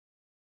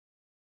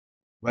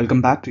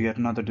Welcome back to yet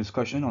another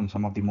discussion on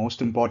some of the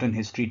most important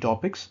history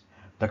topics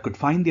that could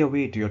find their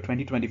way to your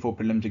 2024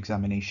 prelims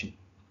examination.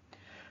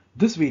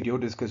 This video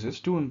discusses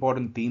two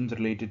important themes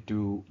related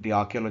to the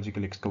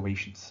archaeological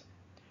excavations.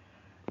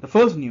 The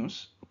first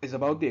news is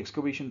about the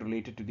excavation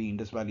related to the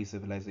Indus Valley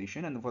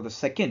civilization, and for the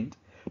second,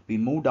 we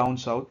move down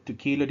south to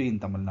Keladi in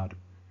Tamil Nadu.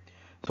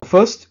 So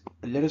first,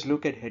 let us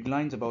look at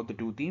headlines about the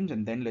two themes,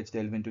 and then let's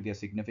delve into their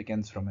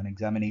significance from an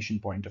examination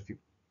point of view.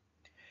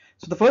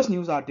 So the first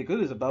news article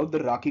is about the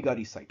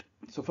Rakhigarhi site.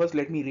 So first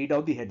let me read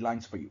out the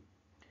headlines for you.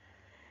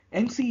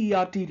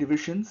 NCERT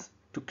revisions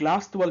to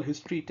Class 12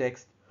 history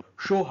text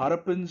show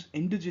Harappans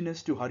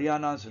indigenous to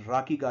Haryana's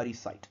Rakhigarhi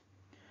site.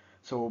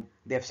 So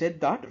they have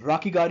said that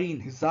Rakhigarhi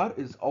in Hisar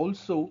is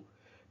also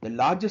the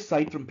largest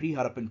site from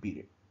pre-Harappan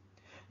period.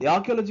 The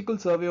Archaeological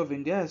Survey of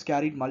India has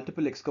carried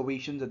multiple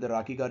excavations at the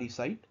Rakhigarhi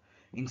site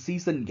in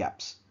season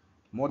gaps.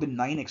 More than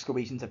 9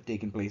 excavations have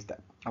taken place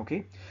there.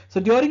 Okay, so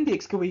during the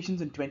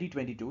excavations in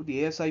 2022,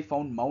 the ASI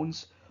found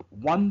mounds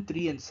 1,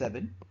 3, and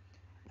 7,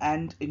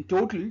 and in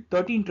total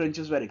 13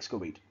 trenches were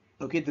excavated.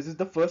 Okay, this is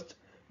the first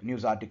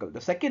news article. The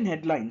second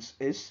headlines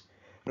is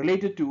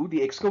related to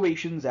the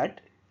excavations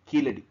at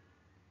Keladi.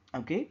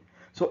 Okay,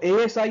 so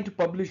ASI to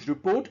publish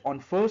report on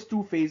first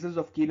two phases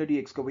of Keladi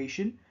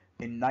excavation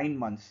in 9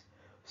 months.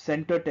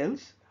 Center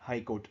tells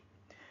High Court.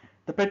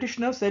 The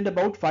petitioner said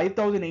about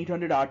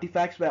 5,800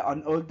 artifacts were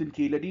unearthed in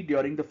Keladi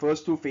during the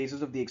first two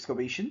phases of the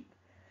excavation,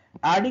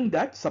 adding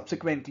that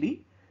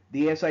subsequently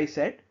the ASI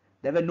said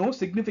there were no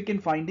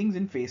significant findings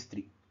in phase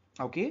 3.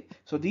 Okay,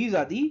 so these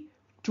are the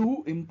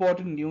two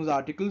important news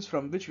articles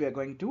from which we are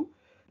going to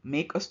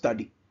make a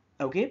study.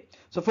 Okay,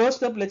 so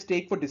first up, let's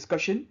take for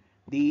discussion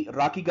the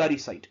Rakhigarhi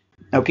site.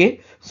 Okay,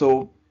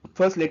 so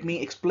first let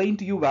me explain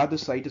to you where the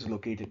site is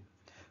located.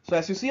 So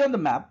as you see on the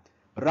map,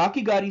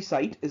 Rakhigarhi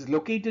site is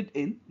located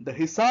in the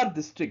Hisar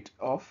district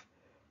of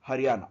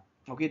Haryana.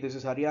 Okay, this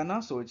is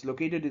Haryana, so it's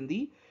located in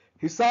the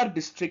Hisar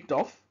district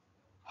of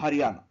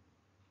Haryana.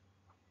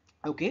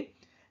 Okay,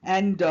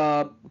 and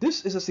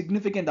this is a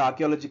significant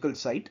archaeological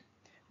site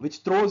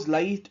which throws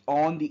light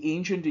on the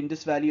ancient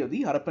Indus Valley of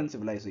the Harappan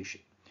civilization.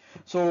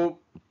 So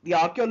the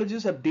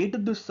archaeologists have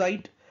dated this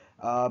site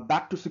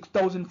back to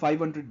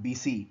 6500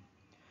 BC.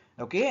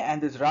 Okay,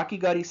 and this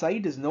Rakhigarhi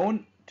site is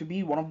known to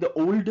be one of the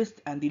oldest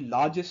and the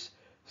largest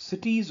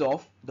cities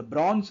of the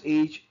Bronze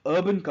Age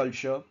urban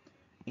culture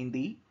in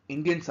the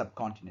Indian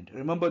subcontinent.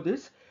 Remember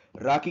this,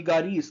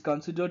 Rakhigarhi is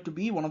considered to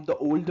be one of the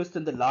oldest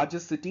and the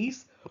largest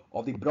cities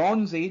of the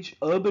Bronze Age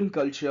urban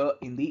culture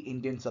in the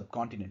Indian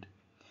subcontinent.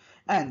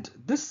 And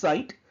this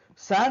site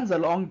stands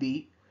along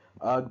the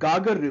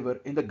Gagar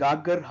River in the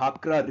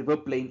Gagar-Hakra River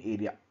Plain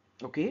area.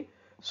 Okay,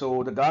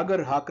 so the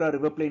Gagar-Hakra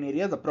River Plain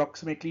area is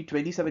approximately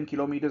 27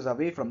 kilometers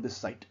away from this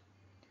site.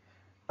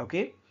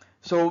 Okay,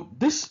 so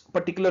this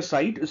particular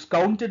site is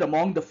counted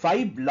among the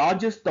 5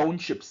 largest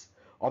townships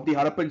of the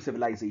Harappan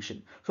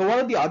civilization. So what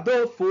are the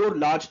other 4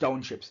 large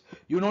townships?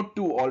 You know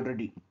 2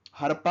 already: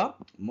 Harappa,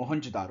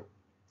 Mohenjo-daro.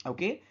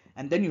 Okay,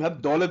 and then you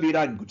have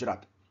Dholavira in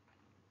Gujarat.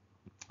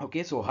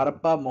 Okay, so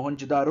Harappa,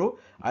 Mohenjo-daro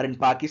are in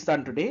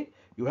Pakistan today.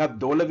 You have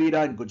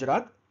Dholavira in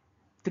Gujarat.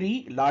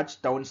 3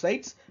 large town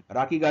sites.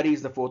 Rakhigarhi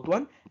is the 4th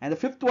one, and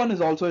the 5th one is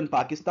also in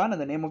Pakistan,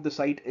 and the name of the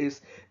site is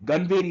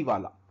Ganveri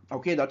Wala.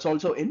 Okay, that's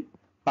also in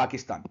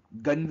Pakistan.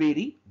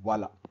 Ganveri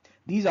Wala.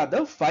 These are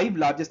the 5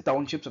 largest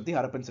townships of the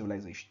Harappan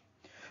civilization.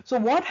 So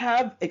what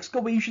have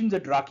excavations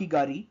at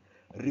Rakhigarhi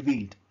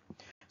revealed?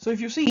 So if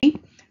you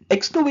see,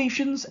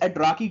 excavations at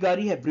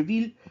Rakhigarhi have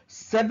revealed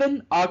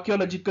 7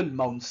 archaeological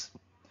mounds.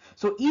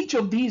 So each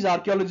of these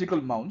archaeological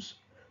mounds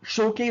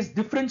showcase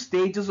different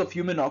stages of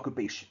human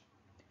occupation.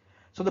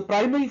 So the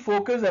primary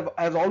focus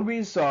has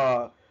always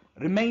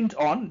remained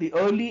on the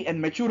early and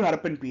mature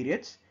Harappan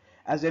periods,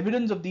 as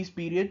evidence of these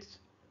periods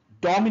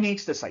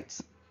dominates the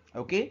sites.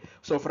 Okay,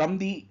 so from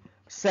the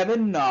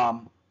 7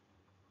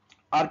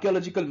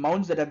 archaeological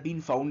mounds that have been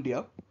found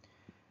here,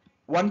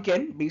 one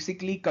can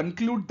basically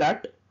conclude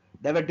that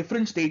there were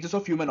different stages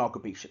of human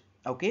occupation.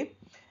 Okay,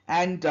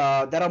 and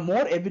there are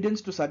more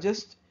evidence to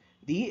suggest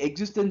the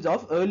existence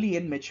of early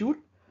and mature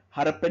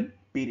Harappan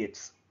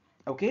periods.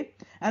 Okay,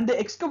 and the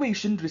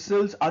excavation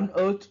results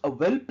unearthed a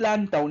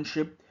well-planned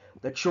township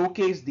that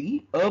showcased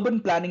the urban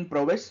planning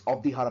prowess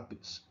of the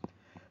Harappans.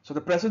 So the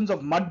presence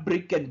of mud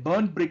brick and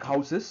burnt brick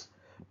houses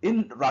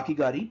in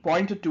Rakhigarhi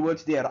pointed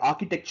towards their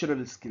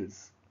architectural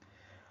skills.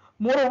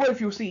 Moreover, if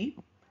you see,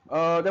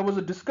 there was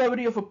a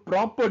discovery of a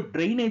proper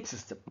drainage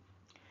system,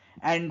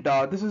 and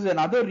this is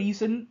another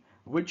reason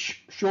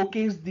which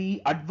showcased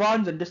the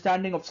advanced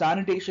understanding of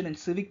sanitation and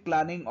civic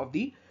planning of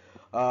the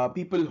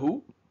people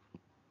who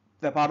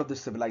were part of this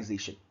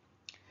civilization.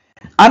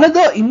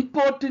 Another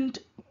important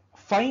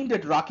find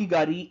at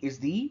Rakhigarhi is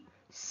the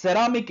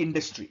ceramic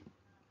industry.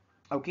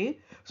 Okay,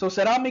 so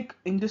ceramic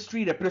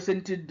industry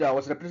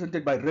was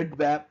represented by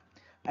redware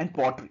and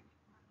pottery.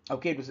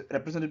 Okay, it was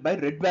represented by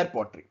redware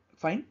pottery.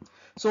 Fine.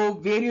 So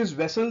various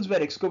vessels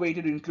were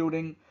excavated,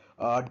 including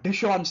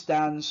dish on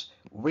stands,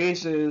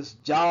 vases,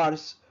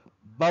 jars,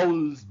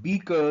 bowls,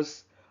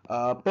 beakers,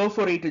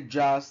 perforated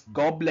jars,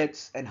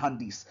 goblets, and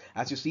handis,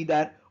 as you see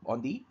that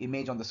on the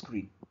image on the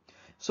screen.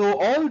 So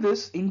all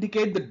this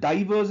indicate the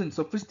diverse and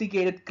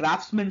sophisticated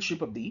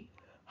craftsmanship of the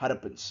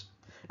Harappans.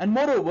 And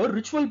moreover,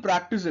 ritual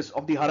practices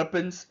of the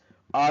Harappans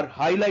are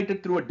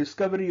highlighted through a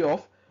discovery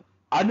of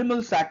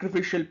animal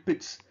sacrificial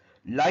pits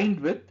lined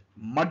with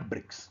mud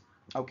bricks.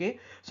 Okay,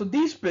 so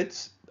these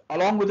pits,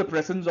 along with the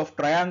presence of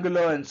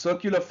triangular and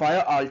circular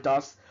fire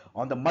altars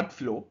on the mud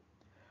floor,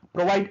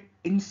 provide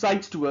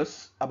insights to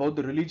us about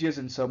the religious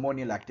and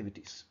ceremonial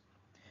activities.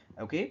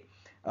 Okay,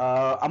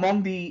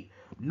 among the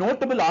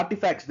notable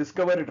artifacts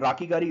discovered at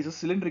Rakhigarhi is a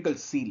cylindrical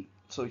seal.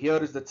 So here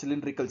is the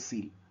cylindrical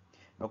seal.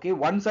 Okay,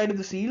 one side of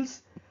the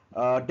seals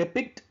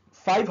depict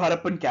 5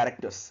 Harappan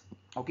characters.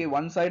 Okay,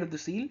 one side of the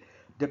seal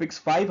depicts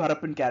 5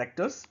 Harappan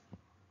characters,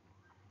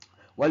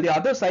 while the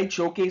other side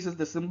showcases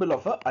the symbol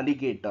of a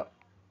alligator.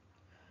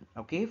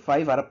 Okay,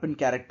 5 Harappan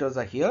characters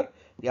are here.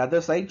 The other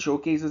side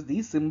showcases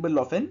the symbol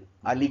of an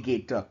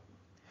alligator.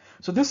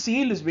 So this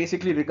seal is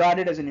basically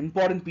regarded as an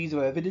important piece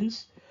of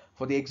evidence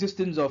for the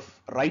existence of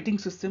writing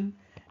system,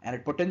 and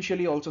it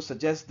potentially also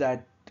suggests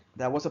that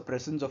there was a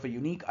presence of a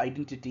unique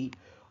identity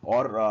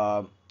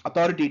or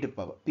authoritative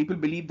power. People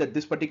believe that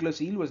this particular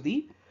seal was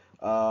the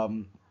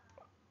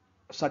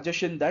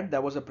suggestion that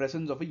there was a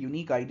presence of a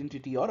unique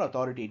identity or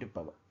authoritative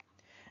power.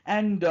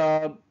 And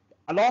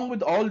along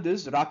with all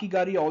this,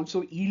 Rakhigarhi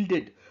also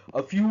yielded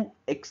a few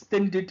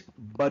extended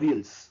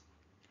burials.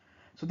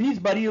 So these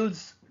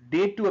burials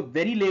date to a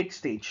very late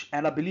stage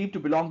and are believed to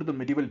belong to the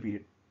medieval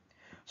period.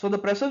 So the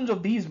presence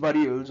of these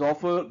burials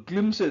offer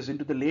glimpses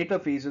into the later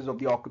phases of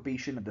the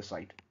occupation at the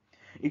site.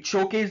 It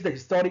showcased the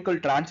historical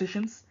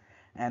transitions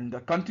and the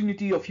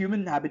continuity of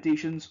human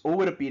habitations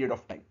over a period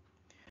of time.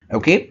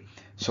 Okay,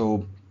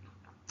 so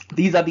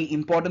these are the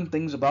important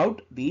things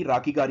about the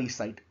Rakhigarhi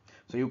site.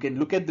 So you can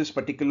look at this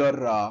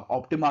particular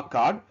Optima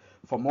card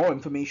for more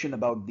information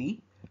about the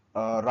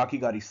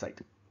Rakhigarhi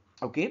site.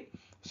 Okay,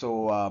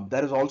 so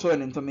there is also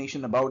an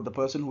information about the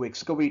person who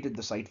excavated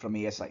the site from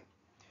ASI.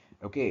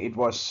 Okay, it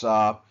was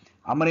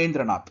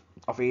Amarendranath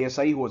of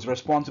ASI who was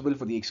responsible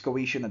for the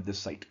excavation at this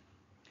site.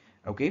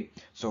 Okay,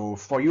 so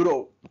for you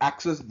to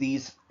access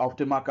these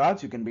Optima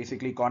cards, you can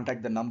basically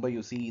contact the number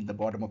you see in the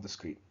bottom of the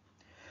screen.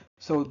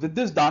 So with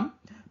this done,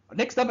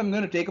 next up I'm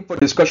going to take up for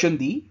discussion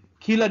the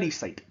Kiladi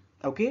site.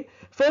 Okay,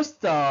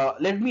 first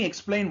let me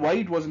explain why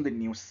it was in the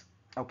news.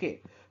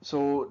 Okay,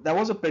 so there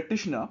was a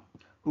petitioner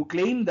who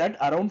claimed that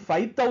around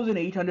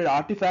 5,800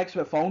 artifacts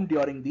were found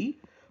during the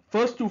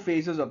first 2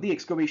 phases of the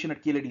excavation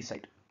at Kiladi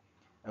site.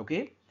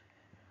 Okay,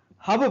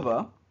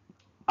 however,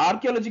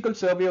 Archaeological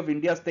Survey of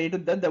India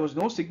stated that there was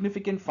no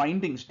significant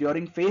findings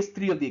during phase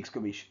 3 of the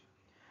excavation.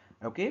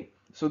 Okay,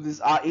 so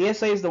this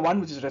ASI is the one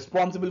which is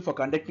responsible for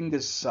conducting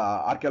this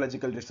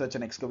archaeological research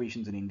and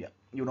excavations in India.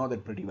 You know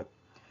that pretty well.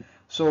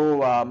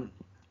 So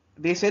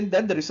they said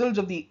that the results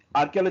of the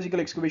archaeological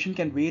excavation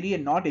can vary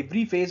and not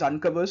every phase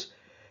uncovers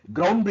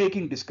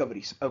groundbreaking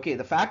discoveries. Okay,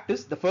 the fact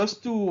is the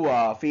first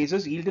 2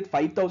 phases yielded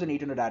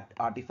 5,800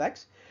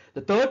 artifacts.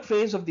 The third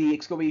phase of the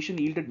excavation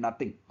yielded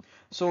nothing.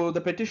 So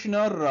the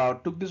petitioner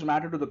took this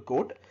matter to the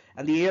court,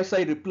 and the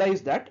ASI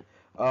replies that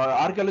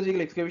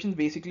archaeological excavations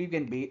basically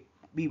can be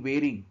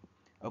varying.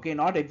 Okay,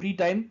 not every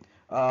time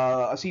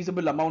a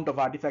feasible amount of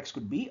artifacts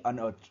could be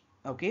unearthed.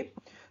 Okay,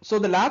 so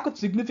the lack of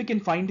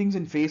significant findings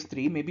in phase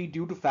 3 may be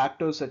due to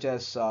factors such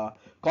as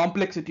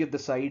complexity of the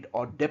site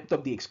or depth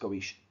of the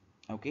excavation.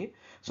 Okay,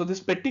 so this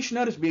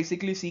petitioner is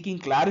basically seeking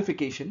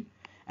clarification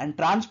and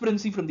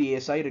transparency from the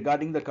ASI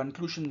regarding the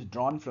conclusions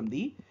drawn from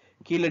the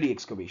Kiladi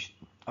excavation.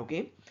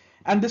 Okay,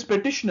 and this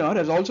petitioner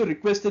has also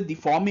requested the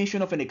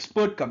formation of an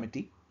expert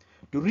committee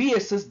to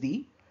reassess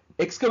the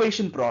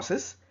excavation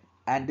process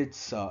and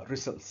its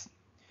results.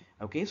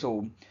 Okay,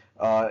 so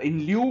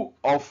in lieu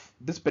of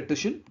this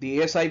petition,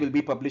 the ASI will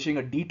be publishing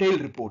a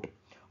detailed report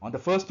on the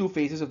first 2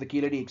 phases of the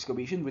Kiladi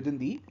excavation within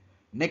the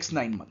next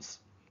 9 months.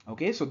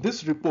 Okay, so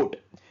this report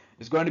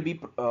is going to be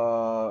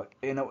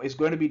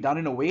done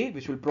in a way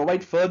which will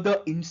provide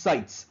further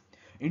insights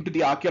into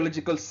the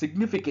archaeological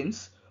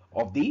significance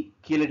of the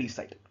Kiladi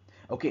site.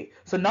 Okay,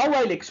 so now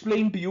I'll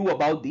explain to you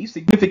about the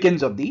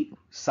significance of the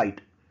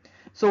site.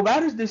 So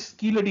where is this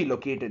Kiladi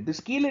located?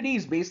 This Kiladi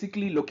is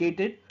basically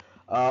located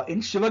in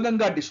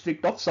Shivaganga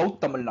district of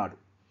South Tamil Nadu.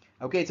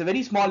 Okay, it's a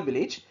very small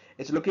village.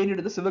 It's located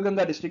in the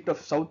Shivaganga district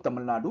of South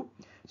Tamil Nadu.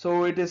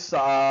 So it is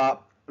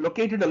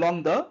located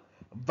along the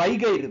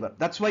Vaigai river.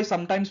 That's why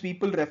sometimes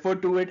people refer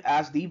to it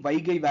as the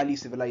Vaigai Valley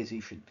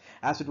civilization,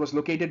 as it was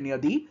located near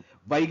the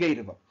Vaigai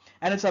river.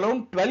 And it's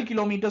around 12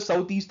 kilometers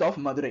southeast of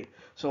Madurai.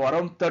 So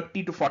around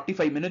 30 to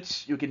 45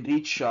 minutes you can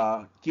reach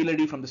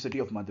Kiladi from the city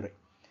of Madurai.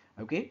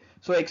 Okay,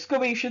 so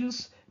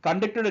excavations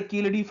conducted at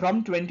Kiladi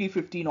from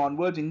 2015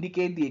 onwards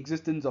indicate the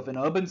existence of an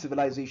urban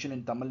civilization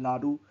in Tamil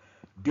Nadu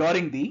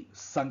during the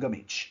Sangam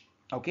age.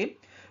 Okay,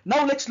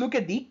 now let's look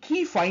at the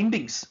key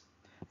findings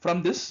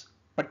from this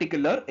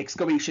particular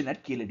excavation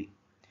at Kiladi.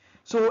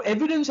 So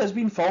evidence has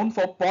been found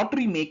for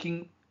pottery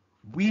making,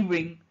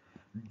 weaving,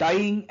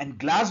 dyeing and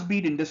glass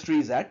bead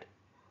industries at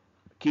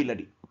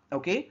Kiladi.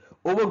 Okay,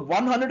 over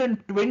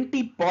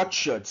 120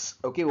 potsherds,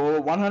 okay,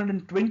 over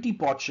 120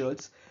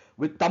 potsherds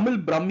with Tamil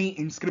Brahmi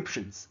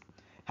inscriptions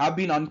have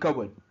been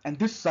uncovered, and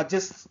this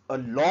suggests a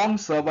long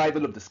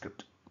survival of the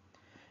script.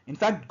 In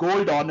fact,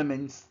 gold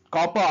ornaments,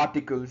 copper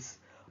articles,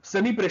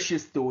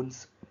 semi-precious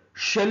stones,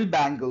 shell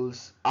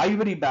bangles,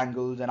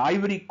 and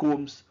ivory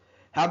combs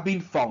have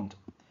been found.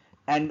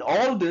 And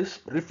all this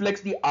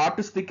reflects the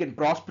artistic and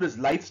prosperous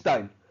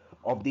lifestyle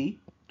of the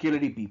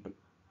Killarney people.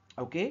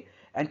 Okay,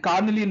 and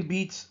carnelian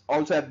beads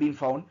also have been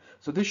found.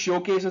 So this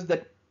showcases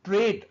that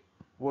trade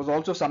was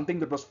also something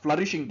that was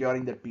flourishing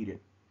during that period.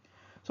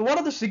 So what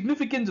are the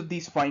significance of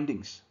these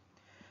findings?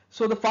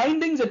 So the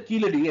findings at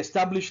Killarney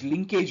establish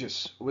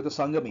linkages with the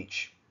Sangam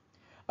age,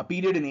 a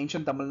period in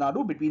ancient Tamil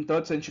Nadu between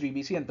 3rd century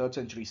BC and 3rd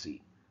century CE.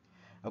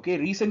 Okay,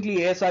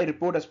 recently ASI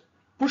report has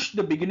pushed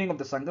the beginning of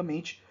the Sangam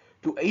age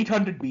to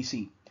 800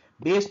 BC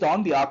based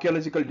on the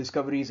archaeological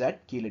discoveries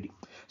at Killarney.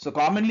 So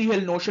commonly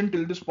held notion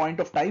till this point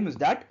of time is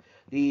that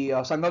the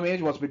Sangam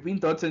age was between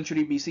 3rd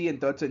century BC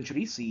and 3rd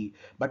century CE.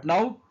 But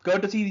now,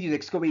 courtesy these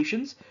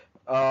excavations,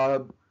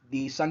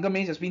 the Sangam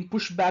age has been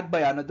pushed back by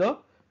another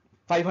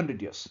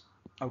 500 years.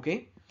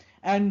 Okay,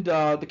 and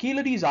the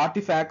Killarney's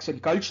artifacts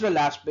and cultural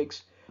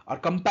aspects are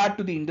compared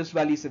to the Indus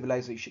Valley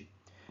civilization.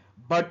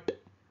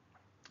 But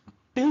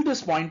till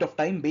this point of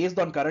time, based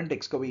on current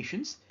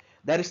excavations,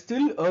 there is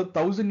still a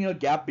 1,000-year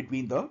gap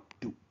between the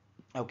two.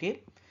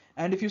 Okay,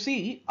 and if you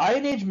see,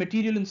 Iron Age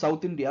material in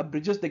South India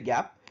bridges the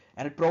gap,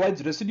 and it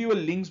provides residual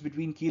links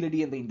between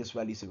Killarney and the Indus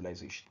Valley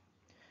civilization.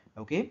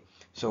 Okay,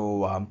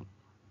 so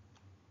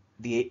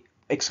the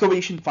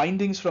excavation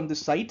findings from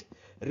this site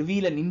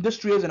reveal an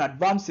industrious and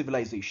advanced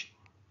civilization.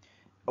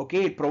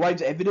 Okay, it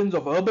provides evidence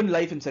of urban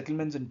life and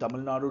settlements in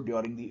Tamil Nadu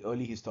during the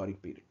early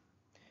historic period.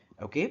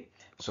 Okay,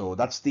 so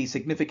that's the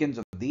significance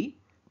of the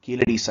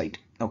Killarney site.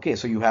 Okay,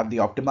 so you have the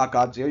Optima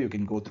cards here. You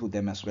can go through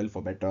them as well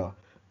for better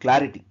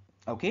clarity.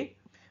 Okay,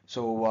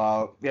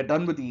 so we are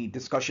done with the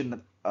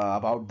discussion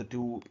about the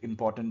two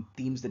important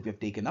themes that we have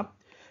taken up.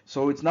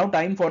 So it's now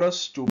time for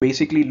us to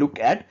basically look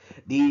at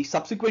the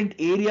subsequent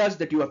areas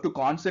that you have to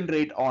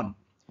concentrate on,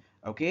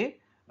 okay,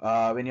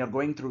 when you're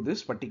going through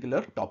this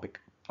particular topic.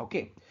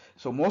 Okay,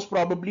 so most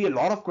probably a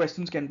lot of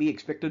questions can be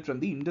expected from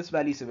the Indus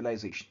Valley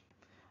civilization.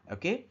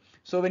 Okay,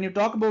 so when you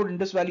talk about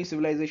Indus Valley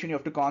civilization, you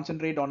have to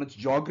concentrate on its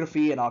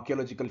geography and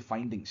archaeological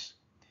findings.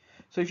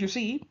 So if you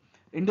see,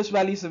 Indus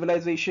Valley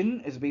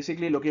civilization is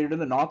basically located in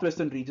the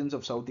northwestern regions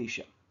of South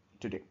Asia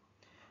today.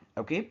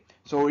 Okay,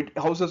 so it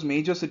houses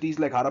major cities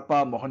like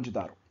Harappa,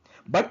 Mohenjo-daro.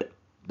 But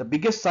the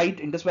biggest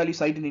site, Indus Valley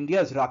site in India,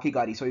 is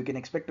Rakhigarhi. So you can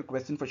expect a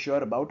question for sure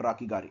about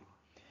Rakhigarhi.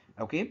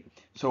 Okay,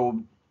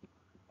 so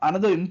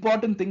another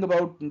important thing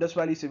about Indus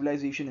Valley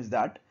civilization is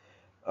that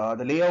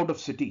the layout of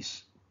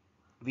cities.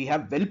 We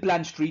have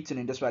well-planned streets in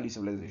Indus Valley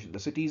civilization. The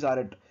streets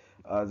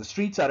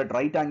are at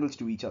right angles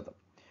to each other.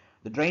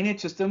 The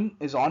drainage system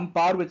is on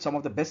par with some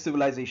of the best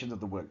civilizations of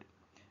the world.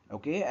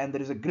 Okay, and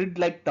there is a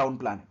grid-like town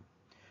planning.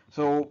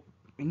 So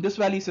Indus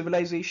Valley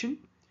civilization,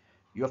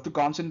 you have to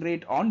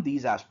concentrate on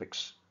these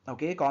aspects.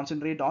 Okay,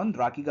 concentrate on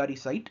Rakhigarhi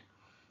site,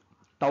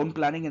 town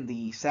planning, and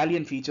the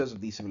salient features of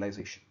the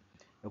civilization.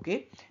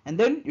 Okay, and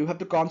then you have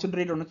to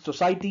concentrate on its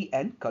society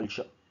and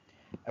culture.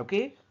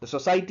 Okay, the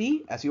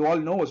society, as you all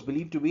know, was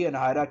believed to be in a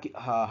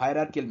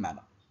hierarchical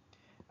manner.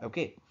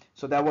 Okay,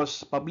 so there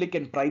was public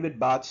and private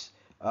baths,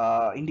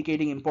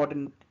 indicating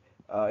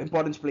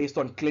importance placed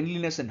on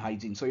cleanliness and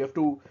hygiene. So you have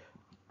to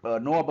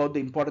know about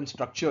the important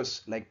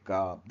structures like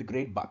the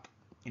Great Bath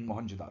in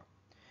Mohenjo-daro.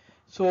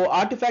 So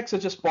artifacts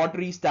such as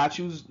pottery,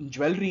 statues,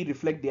 jewelry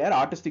reflect their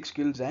artistic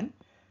skills and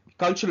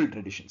cultural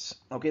traditions.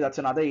 Okay, that's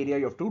another area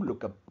you have to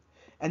look up.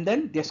 And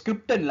then their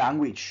script and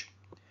language.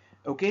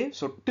 Okay,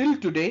 so till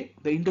today,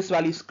 the Indus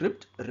Valley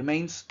script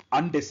remains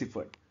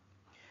undeciphered.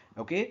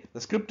 Okay,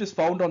 the script is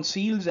found on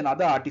seals and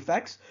other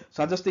artifacts,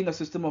 suggesting a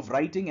system of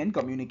writing and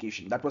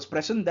communication that was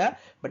present there,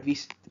 but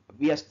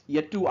we are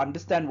yet to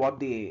understand what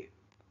they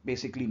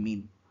basically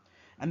mean.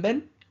 And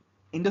then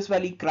Indus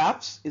Valley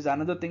crafts is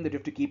another thing that you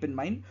have to keep in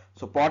mind.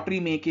 So pottery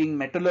making,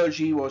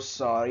 metallurgy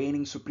was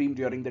reigning supreme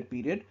during that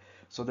period.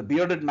 So the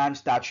bearded man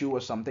statue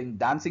was something,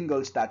 dancing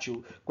girl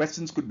statue,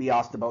 questions could be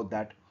asked about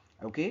that.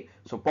 Okay,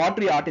 so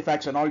pottery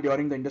artifacts and all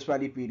during the Indus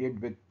Valley period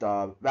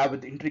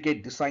with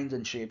intricate designs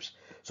and shapes.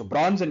 So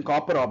bronze and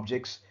copper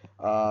objects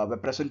were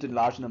present in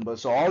large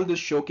numbers. So all this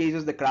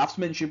showcases the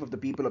craftsmanship of the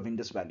people of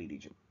Indus Valley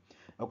region.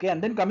 Okay, and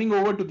then coming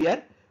over to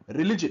their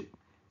religion.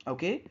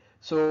 Okay,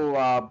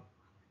 so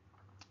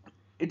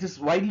it is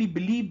widely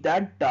believed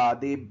that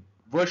they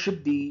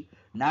worship the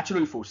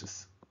natural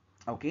forces.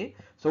 Okay,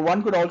 so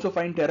one could also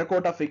find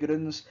terracotta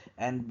figurines,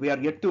 and we are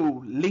yet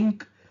to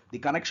link the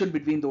connection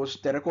between those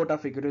terracotta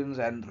figurines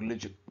and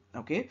religion.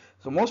 Okay,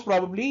 so most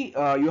probably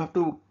you have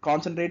to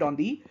concentrate on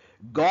the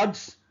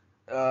gods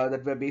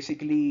that were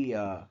basically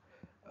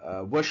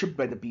worshipped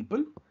by the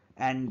people,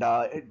 and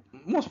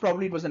most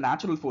probably it was the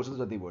natural forces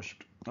that they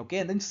worshipped. Okay,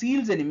 and then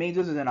seals and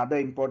images is another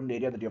important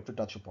area that you have to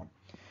touch upon.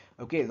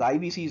 Okay, the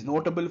IVC is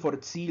notable for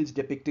its seals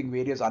depicting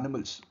various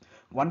animals.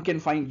 One can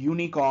find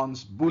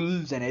unicorns,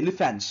 bulls, and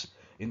elephants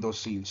in those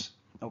seals.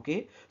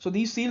 Okay, so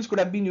these seals could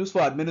have been used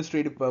for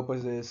administrative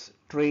purposes,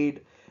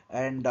 trade,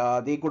 and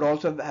they could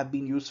also have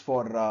been used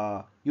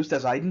for used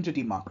as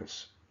identity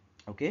markers.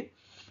 Okay,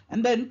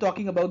 and then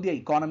talking about the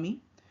economy,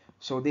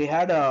 so they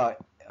had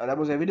there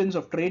was evidence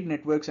of trade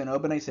networks and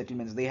urbanized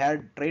settlements. They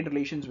had trade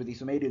relations with the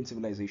Sumerian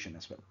civilization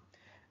as well.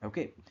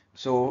 Okay,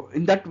 so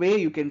in that way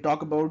you can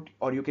talk about,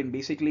 or you can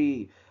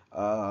basically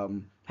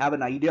have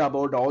an idea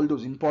about all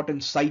those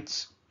important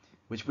sites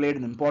which played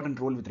an important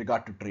role with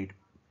regard to trade.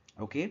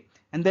 Okay,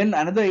 and then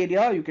another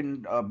area you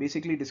can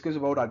basically discuss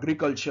about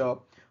agriculture,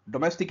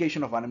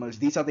 domestication of animals.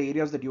 These are the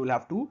areas that you will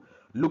have to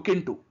look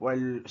into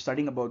while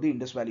studying about the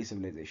Indus Valley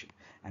civilization.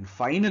 And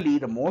finally,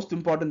 the most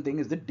important thing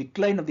is the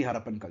decline of the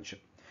Harappan culture.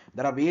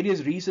 There are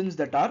various reasons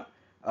that are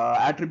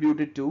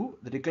attributed to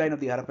the decline of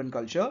the Harappan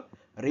culture,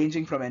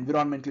 ranging from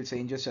environmental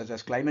changes such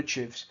as climate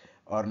shifts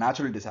or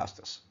natural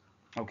disasters.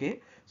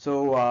 Okay,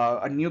 so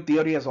a new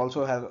theory has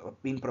also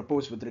been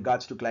proposed with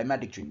regards to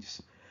climatic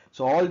changes.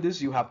 So all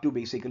this you have to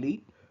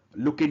basically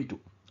look into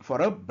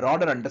for a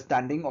broader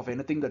understanding of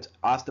anything that's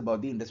asked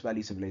about the Indus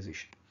Valley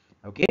civilization.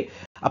 Okay,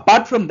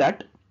 apart from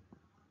that,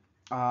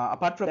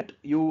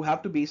 you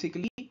have to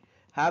basically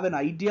have an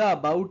idea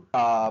about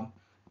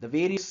the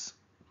various.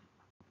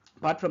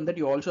 Apart from that,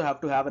 you also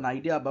have to have an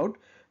idea about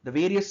the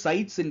various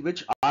sites in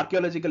which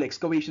archaeological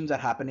excavations are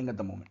happening at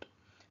the moment.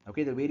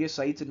 Okay, the various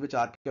sites in which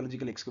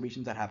archaeological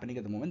excavations are happening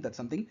at the moment. That's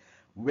something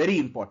very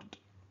important.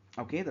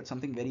 Okay, that's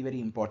something very, very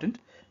important.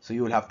 So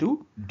you will have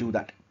to do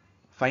that.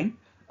 Fine.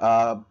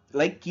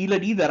 Like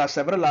Keeladi, there are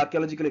several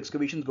archaeological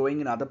excavations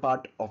going in other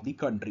part of the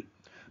country.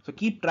 So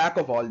keep track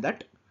of all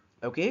that.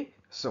 Okay,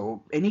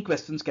 so any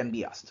questions can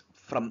be asked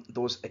from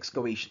those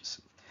excavations.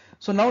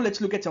 So now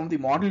let's look at some of the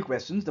model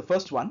questions. The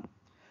first one,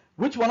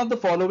 which one of the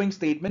following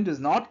statement is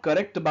not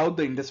correct about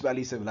the Indus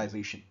Valley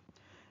civilization?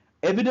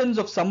 Evidence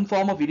of some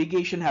form of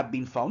irrigation have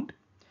been found.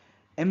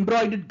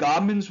 Embroidered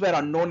garments were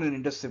unknown in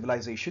Indus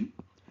civilization.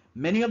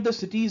 Many of the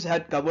cities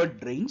had covered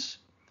drains.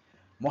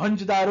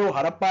 Mohenjo-daro,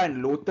 Harappa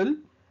and Lothal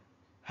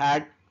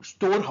had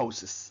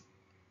storehouses.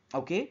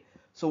 Okay,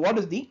 so what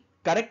is the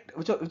correct,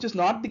 which is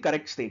not the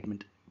correct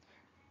statement?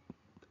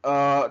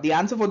 The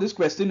answer for this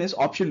question is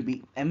option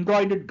B.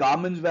 Embroidered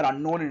garments were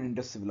unknown in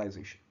Indus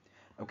civilization.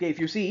 Okay, if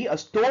you see a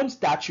stone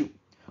statue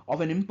of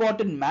an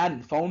important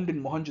man found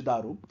in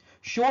Mohenjo-daro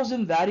shows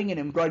him wearing an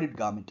embroidered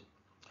garment.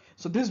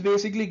 So this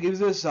basically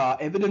gives us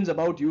evidence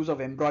about use of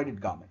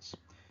embroidered garments.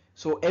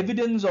 So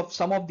evidence of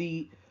some of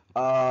the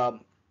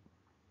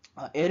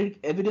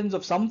evidence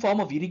of some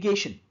form of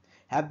irrigation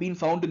have been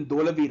found in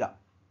Dholavira.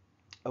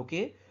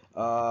 Okay,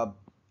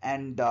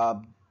 and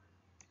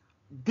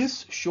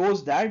this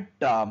shows that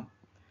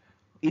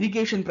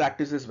irrigation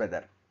practices were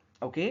there.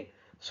 Okay,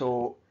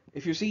 so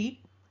if you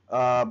see,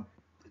 there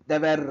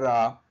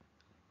were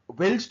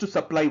wells to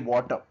supply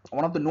water.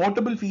 One of the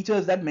notable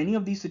features is that many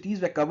of these cities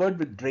were covered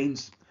with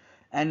drains,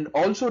 and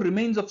also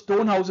remains of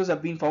stone houses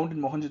have been found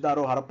in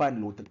Mohenjo-daro, Harappa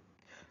and Lothal.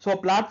 So a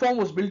platform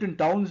was built in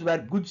towns where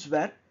goods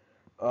were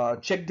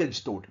checked and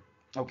stored.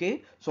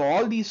 Okay, so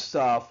all these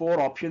four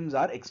options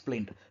are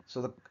explained.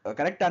 So the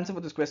correct answer for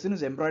this question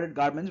is embroidered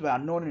garments were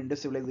unknown in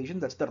Indus civilization.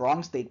 That's the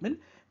wrong statement,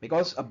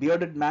 because a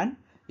bearded man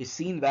is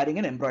seen wearing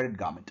an embroidered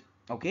garment.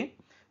 Okay,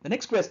 the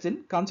next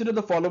question, consider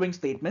the following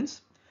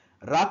statements.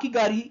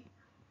 Rakhigarhi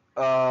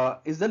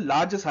is the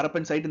largest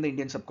Harappan site in the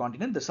Indian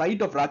subcontinent. The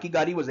site of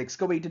Rakhigarhi was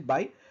excavated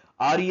by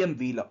R.E.M.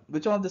 Wheeler.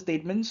 Which one of the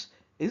statements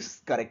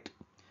is correct?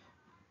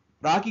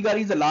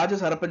 Rakhigarhi is the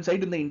largest Harappan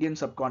site in the Indian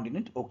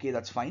subcontinent. Okay,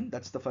 that's fine.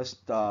 That's the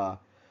first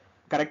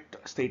correct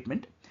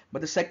statement.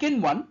 But the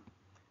second one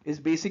is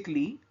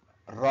basically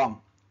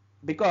wrong,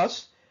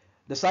 because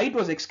the site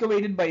was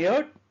excavated by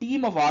a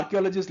team of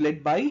archaeologists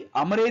led by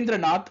Amarendra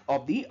Nath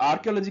of the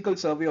Archaeological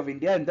Survey of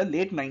India in the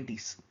late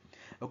 90s.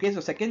 Okay, so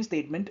second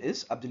statement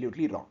is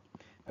absolutely wrong.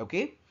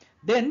 Okay,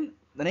 then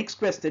the next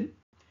question.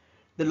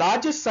 The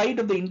largest site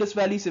of the Indus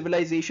Valley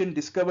civilization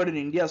discovered in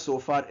India so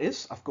far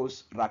is, of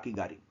course,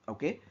 Rakhigarhi.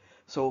 Okay,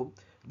 so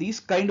these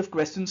kind of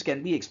questions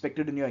can be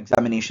expected in your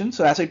examination.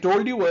 So as I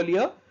told you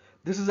earlier,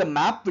 this is a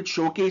map which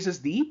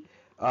showcases the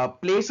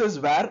places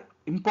where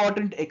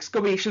important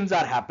excavations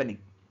are happening.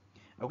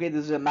 Okay,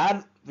 this is a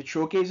map which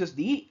showcases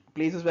the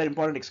places where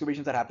important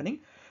excavations are happening.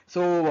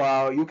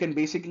 So you can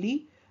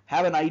basically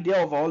have an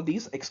idea of all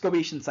these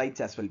excavation sites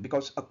as well,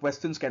 because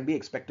questions can be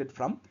expected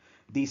from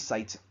these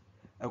sites.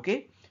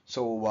 Okay,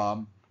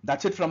 so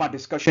that's it from our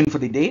discussion for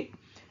the day.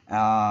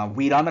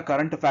 We run a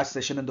current affairs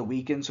session in the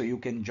weekend, so you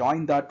can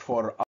join that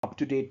for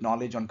up-to-date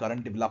knowledge on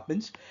current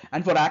developments.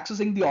 And for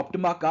accessing the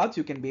Optima cards,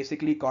 you can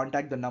basically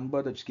contact the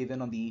number that's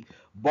given on the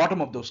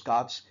bottom of those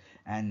cards.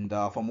 And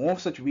for more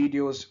such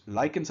videos,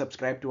 like and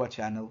subscribe to our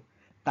channel.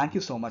 Thank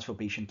you so much for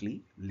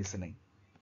patiently listening.